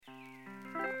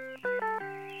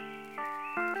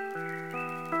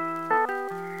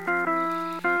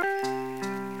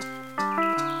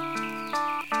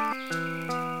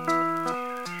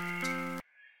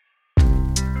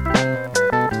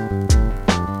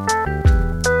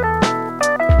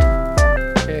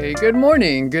Good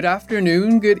morning, good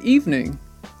afternoon, good evening.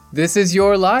 This is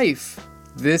your life.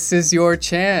 This is your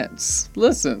chance.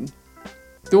 Listen.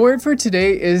 The word for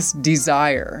today is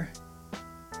desire.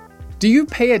 Do you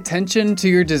pay attention to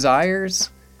your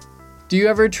desires? Do you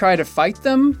ever try to fight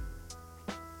them?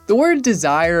 The word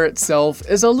desire itself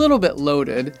is a little bit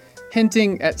loaded,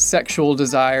 hinting at sexual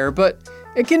desire, but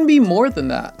it can be more than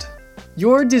that.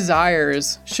 Your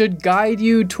desires should guide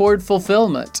you toward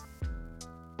fulfillment.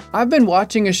 I've been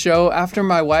watching a show after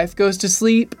my wife goes to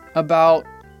sleep about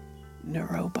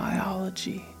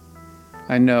neurobiology.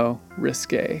 I know,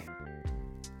 risque.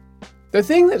 The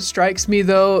thing that strikes me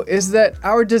though is that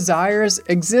our desires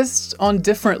exist on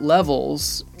different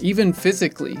levels, even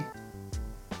physically.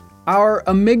 Our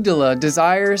amygdala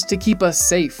desires to keep us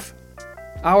safe.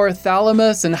 Our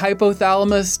thalamus and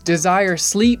hypothalamus desire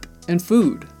sleep and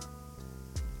food.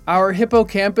 Our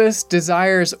hippocampus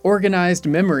desires organized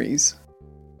memories.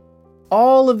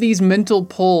 All of these mental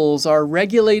pulls are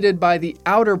regulated by the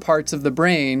outer parts of the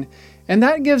brain, and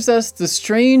that gives us the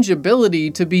strange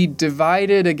ability to be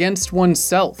divided against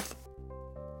oneself.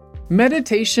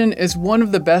 Meditation is one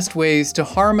of the best ways to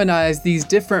harmonize these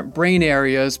different brain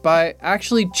areas by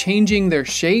actually changing their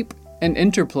shape and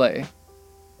interplay.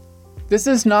 This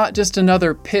is not just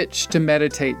another pitch to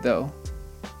meditate, though.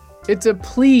 It's a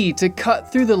plea to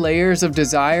cut through the layers of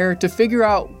desire to figure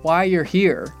out why you're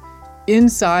here,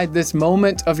 inside this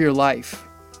moment of your life.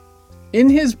 In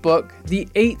his book, The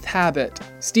Eighth Habit,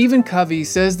 Stephen Covey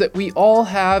says that we all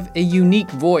have a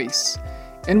unique voice,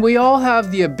 and we all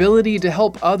have the ability to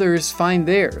help others find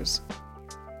theirs.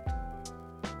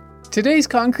 Today's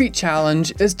concrete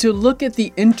challenge is to look at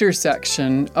the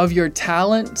intersection of your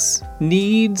talents,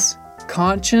 needs,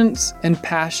 conscience, and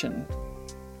passion.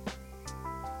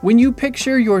 When you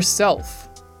picture yourself,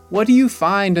 what do you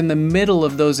find in the middle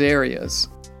of those areas?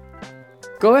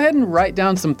 Go ahead and write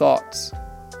down some thoughts.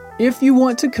 If you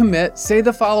want to commit, say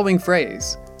the following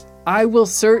phrase: I will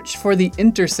search for the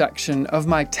intersection of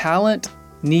my talent,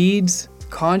 needs,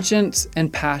 conscience,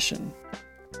 and passion.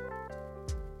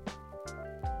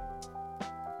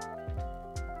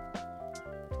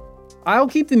 I'll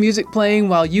keep the music playing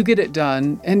while you get it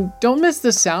done, and don't miss the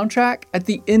soundtrack at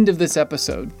the end of this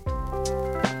episode.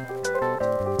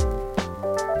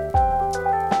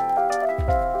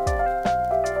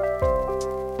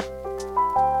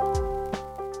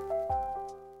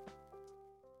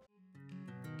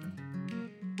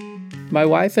 My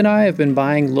wife and I have been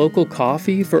buying local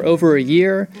coffee for over a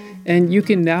year, and you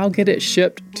can now get it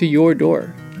shipped to your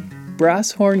door.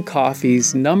 Brasshorn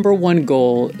Coffee's #1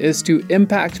 goal is to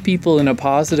impact people in a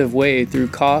positive way through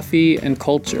coffee and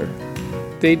culture.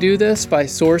 They do this by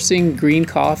sourcing green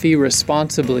coffee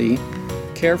responsibly,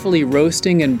 carefully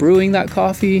roasting and brewing that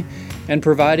coffee, and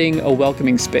providing a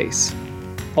welcoming space.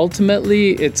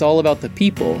 Ultimately, it's all about the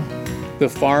people, the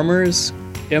farmers,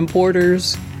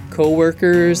 importers,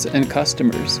 co-workers, and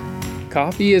customers.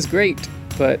 Coffee is great,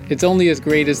 but it's only as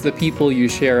great as the people you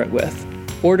share it with.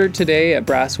 Order today at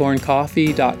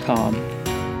brasshorncoffee.com.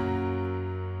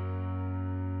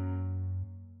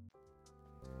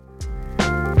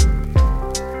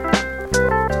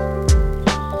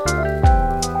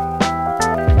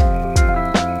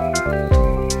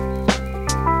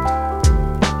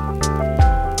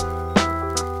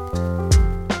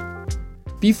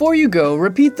 Before you go,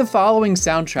 repeat the following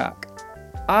soundtrack.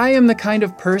 I am the kind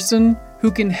of person who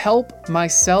can help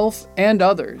myself and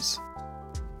others.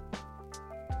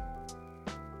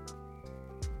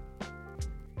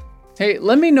 Hey,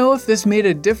 let me know if this made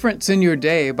a difference in your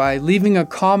day by leaving a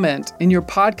comment in your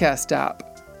podcast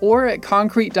app or at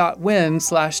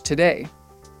concrete.win/today.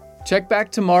 Check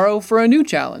back tomorrow for a new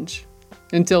challenge.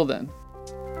 Until then.